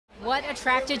What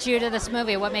attracted you to this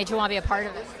movie? What made you want to be a part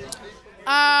of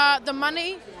it? The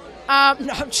money.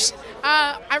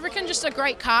 I reckon just a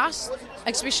great cast,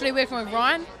 especially working with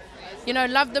Ryan. You know,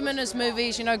 loved him in his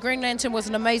movies. You know, Green Lantern was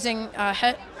an amazing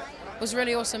hit. It was a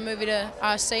really awesome movie to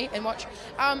see and watch.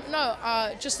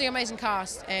 Just the amazing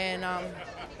cast and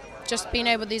just being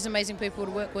able with these amazing people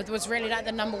to work with was really like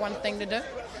the number one thing to do.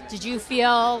 Did you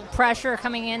feel pressure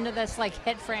coming into this like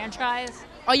hit franchise?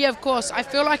 Oh yeah, of course. I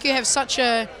feel like people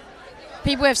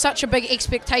have such a big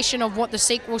expectation of what the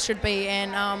sequel should be,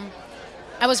 and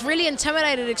I was really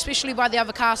intimidated, especially by the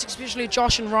other cast, especially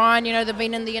Josh and Ryan. You know, they've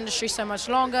been in the industry so much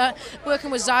longer, working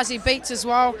with Zazie Beetz as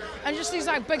well, and just these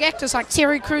like big actors like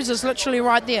Terry Crews is literally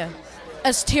right there.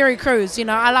 It's Terry Crews, you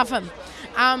know, I love him.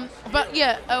 But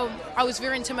yeah, I was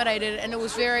very intimidated, and it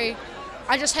was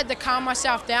I just had to calm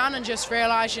myself down and just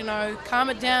realize, you know, calm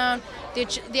it down.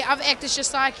 The other actors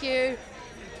just like you.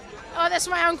 Oh, that's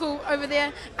my uncle over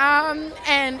there.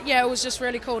 And yeah, it was just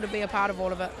really cool to be a part of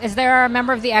all of it. Is there a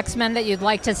member of the X-Men that you'd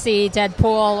like to see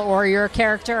Deadpool or your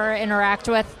character interact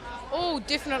with? Oh,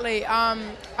 definitely.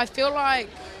 I feel like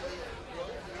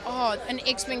an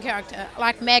X-Men character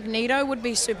like Magneto would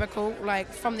be super cool. Like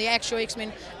from the actual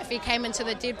X-Men, if he came into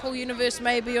the Deadpool universe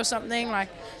maybe or something, like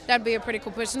that'd be a pretty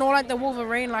cool person. Or like the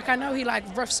Wolverine. Like I know he like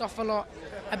riffs off a lot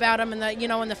about him in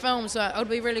the films. So it would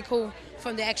be really cool for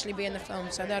him to actually be in the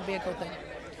film. So that'd be a cool thing.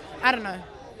 I don't know.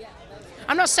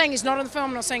 I'm not saying he's not in the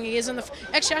film. I'm not saying he is in the.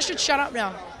 Actually, I should shut up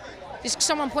now. There's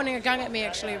someone pointing a gun at me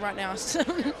actually right now.